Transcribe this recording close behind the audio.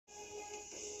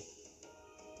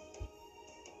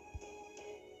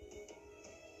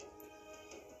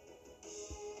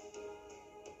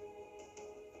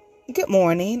Good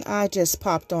morning. I just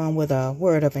popped on with a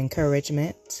word of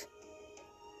encouragement,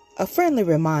 a friendly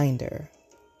reminder,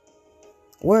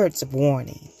 words of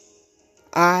warning.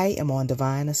 I am on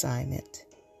divine assignment.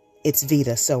 It's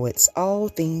Vita, so it's all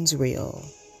things real.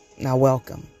 Now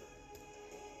welcome.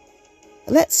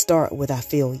 Let's start with I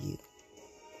feel you.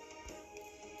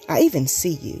 I even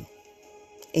see you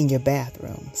in your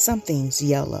bathroom. Something's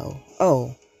yellow.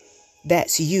 Oh,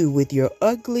 that's you with your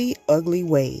ugly, ugly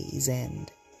ways. And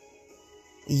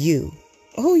you.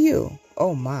 Who you?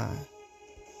 Oh my.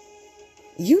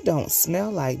 You don't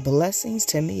smell like blessings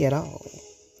to me at all.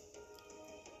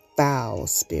 Foul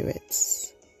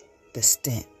spirits. The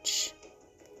stench.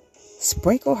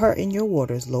 Sprinkle her in your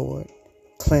waters, Lord.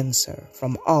 Cleanse her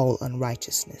from all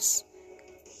unrighteousness.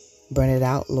 Burn it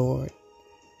out, Lord.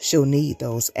 She'll need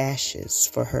those ashes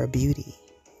for her beauty.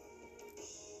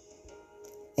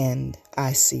 And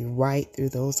I see right through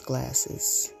those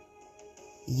glasses.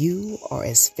 You are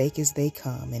as fake as they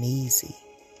come and easy.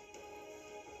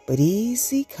 But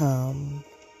easy come,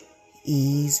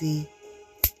 easy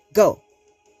go.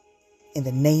 In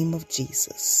the name of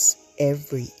Jesus,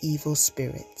 every evil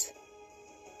spirit,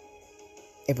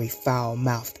 every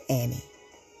foul-mouthed Annie,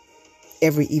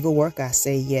 every evil work I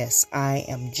say, yes, I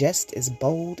am just as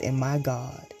bold in my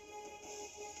God.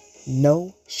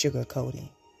 No sugarcoating.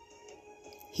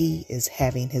 He is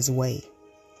having his way.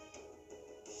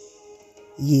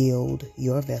 Yield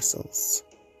your vessels.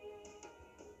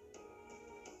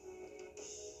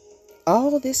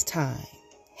 All this time,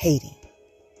 hating,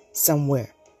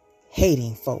 somewhere,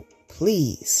 hating folk,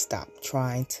 please stop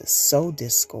trying to sow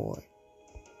discord.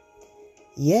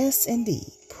 Yes,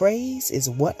 indeed, praise is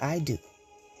what I do.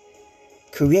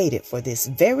 Created for this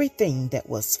very thing that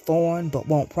was formed but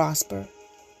won't prosper.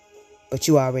 But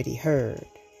you already heard.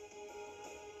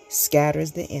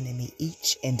 Scatters the enemy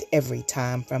each and every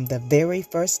time from the very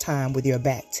first time with your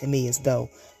back to me, as though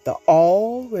the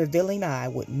all-revealing eye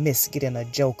would miss getting a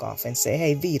joke off and say,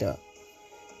 hey, Vita,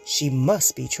 she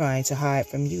must be trying to hide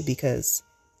from you because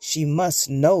she must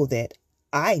know that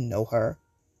I know her.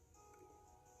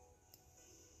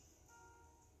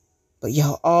 But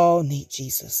y'all all need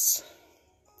Jesus.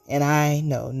 And I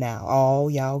know now all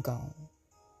y'all gone.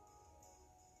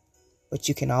 But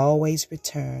you can always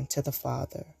return to the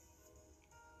Father.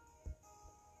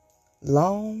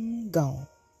 Long gone.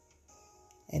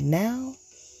 And now,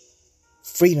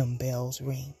 freedom bells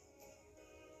ring.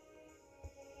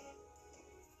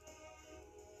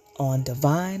 On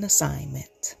divine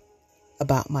assignment,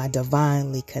 about my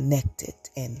divinely connected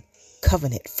and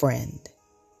covenant friend,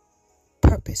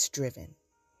 purpose-driven.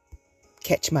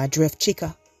 Catch my drift,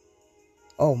 chica?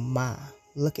 Oh my,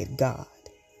 look at God.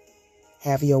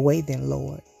 Have your way then,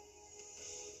 Lord.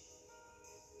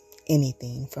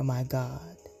 Anything for my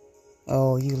God.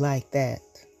 Oh, you like that.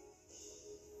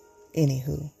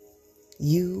 Anywho,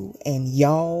 you and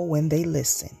y'all when they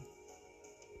listen.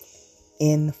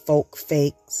 In folk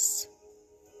fakes.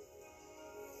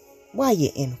 Why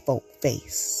you in folk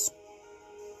face?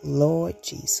 Lord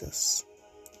Jesus,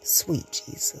 sweet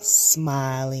Jesus,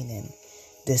 smiling and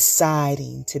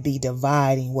deciding to be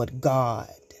dividing what God.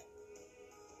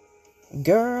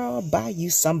 Girl, buy you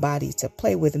somebody to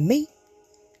play with me.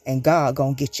 And God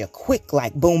gonna get you quick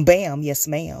like boom bam, yes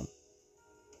ma'am.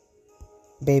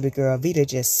 Baby girl, Vita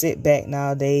just sit back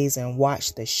nowadays and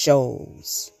watch the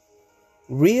shows.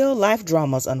 Real life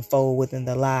dramas unfold within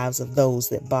the lives of those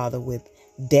that bother with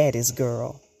daddy's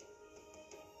girl.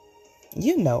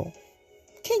 You know,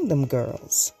 kingdom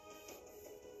girls.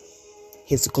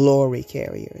 His glory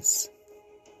carriers.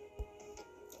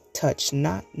 Touch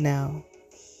not now.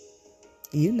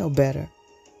 You know better.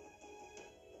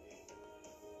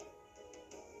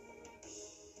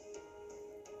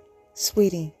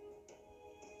 Sweetie,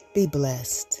 be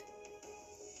blessed.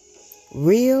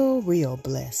 Real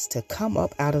blessed to come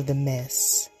up out of the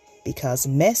mess, because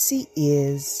messy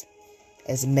is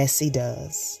as messy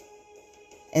does.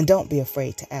 And don't be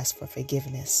afraid to ask for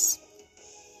forgiveness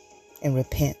and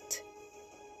repent.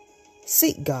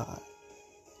 Seek God.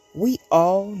 We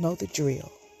all know the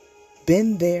drill.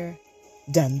 Been there,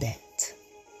 done that.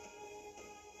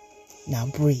 Now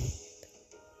breathe.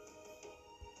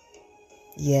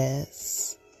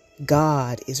 Yes,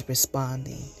 God is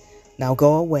responding. Now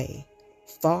go away.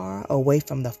 Far away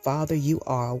from the Father you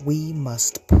are, we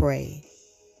must pray.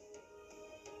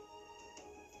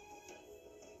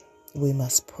 We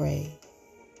must pray.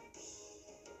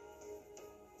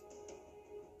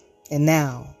 And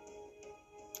now,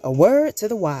 a word to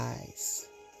the wise.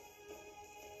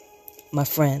 My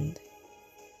friend,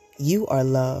 you are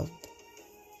loved.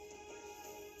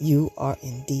 You are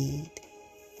indeed.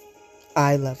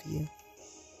 I love you.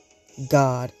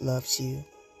 God loves you.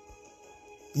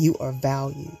 You are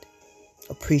valued,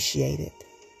 appreciated,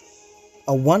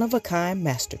 a one-of-a-kind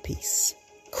masterpiece,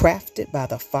 crafted by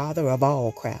the Father of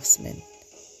all craftsmen.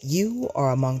 You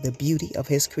are among the beauty of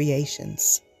his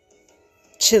creations,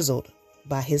 chiseled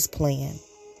by his plan.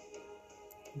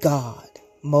 God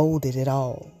molded it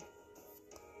all.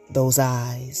 Those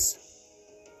eyes,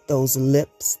 those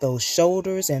lips, those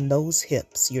shoulders, and those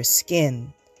hips. Your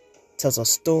skin tells a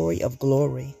story of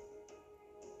glory.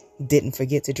 Didn't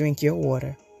forget to drink your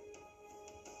water.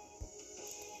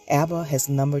 Abba has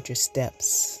numbered your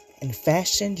steps and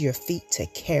fashioned your feet to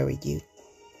carry you.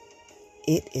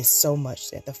 It is so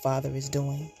much that the Father is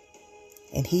doing.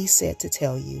 And he said to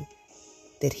tell you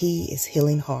that he is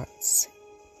healing hearts.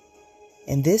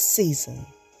 In this season,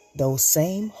 those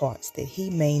same hearts that he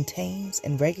maintains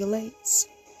and regulates,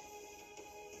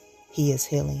 he is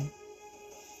healing.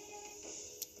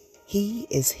 He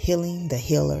is healing the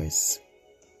healers.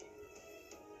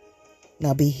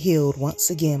 Now be healed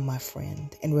once again, my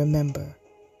friend, and remember,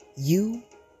 you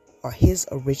are his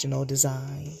original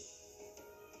design.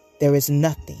 There is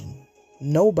nothing,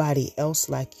 nobody else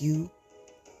like you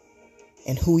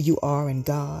and who you are in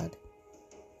God.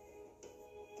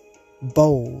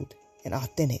 Bold and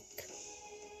authentic,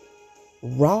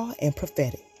 raw and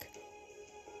prophetic,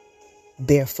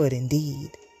 barefoot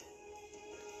indeed.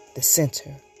 The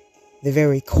center, the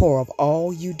very core of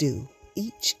all you do,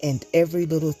 each and every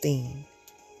little thing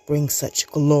brings such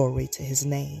glory to his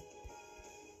name.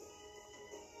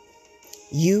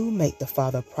 You make the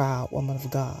Father proud, woman of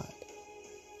God.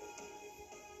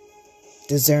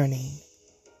 Discerning,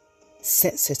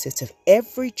 sensitive to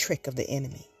every trick of the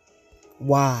enemy,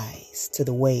 wise to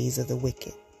the ways of the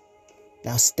wicked.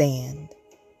 Now stand,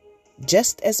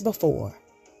 just as before.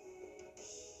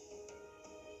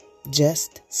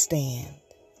 Just stand,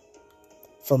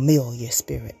 familiar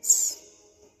spirits.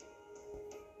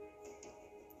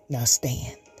 Now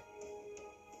stand.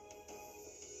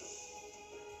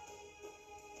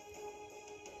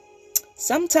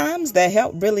 Sometimes the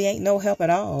help really ain't no help at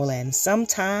all, and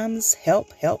sometimes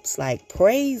help helps like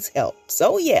praise helps.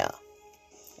 Oh yeah,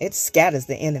 it scatters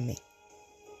the enemy.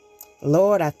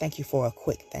 Lord, I thank you for a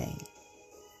quick thing.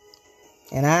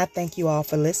 And I thank you all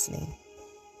for listening.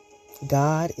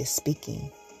 God is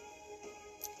speaking.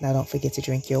 Now don't forget to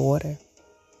drink your water.